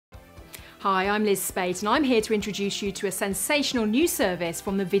Hi, I'm Liz Spate and I'm here to introduce you to a sensational news service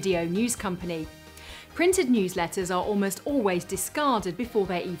from the Video News Company. Printed newsletters are almost always discarded before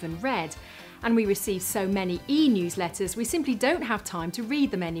they're even read, and we receive so many e-newsletters we simply don't have time to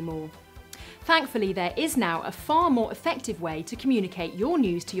read them anymore. Thankfully, there is now a far more effective way to communicate your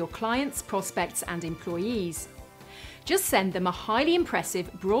news to your clients, prospects and employees. Just send them a highly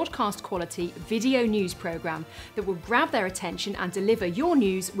impressive broadcast quality video news programme that will grab their attention and deliver your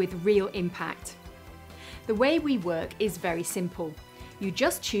news with real impact. The way we work is very simple. You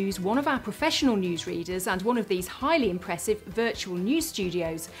just choose one of our professional newsreaders and one of these highly impressive virtual news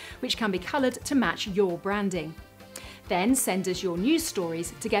studios, which can be coloured to match your branding. Then send us your news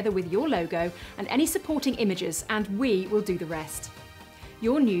stories together with your logo and any supporting images, and we will do the rest.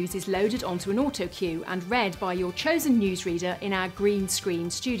 Your news is loaded onto an auto cue and read by your chosen newsreader in our green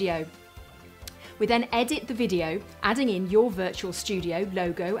screen studio. We then edit the video, adding in your virtual studio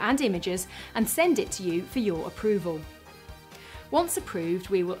logo and images, and send it to you for your approval. Once approved,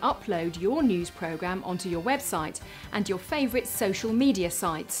 we will upload your news programme onto your website and your favourite social media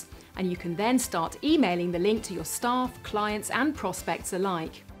sites, and you can then start emailing the link to your staff, clients and prospects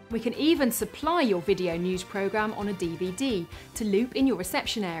alike. We can even supply your video news programme on a DVD to loop in your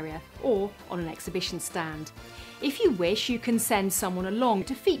reception area or on an exhibition stand. If you wish, you can send someone along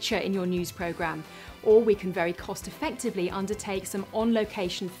to feature in your news programme, or we can very cost effectively undertake some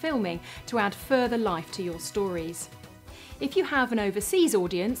on-location filming to add further life to your stories. If you have an overseas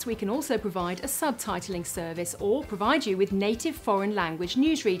audience, we can also provide a subtitling service or provide you with native foreign language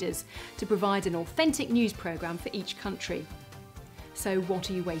newsreaders to provide an authentic news programme for each country. So what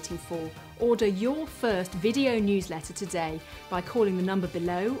are you waiting for? Order your first video newsletter today by calling the number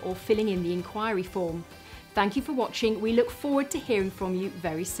below or filling in the inquiry form. Thank you for watching. We look forward to hearing from you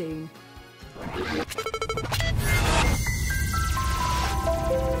very soon.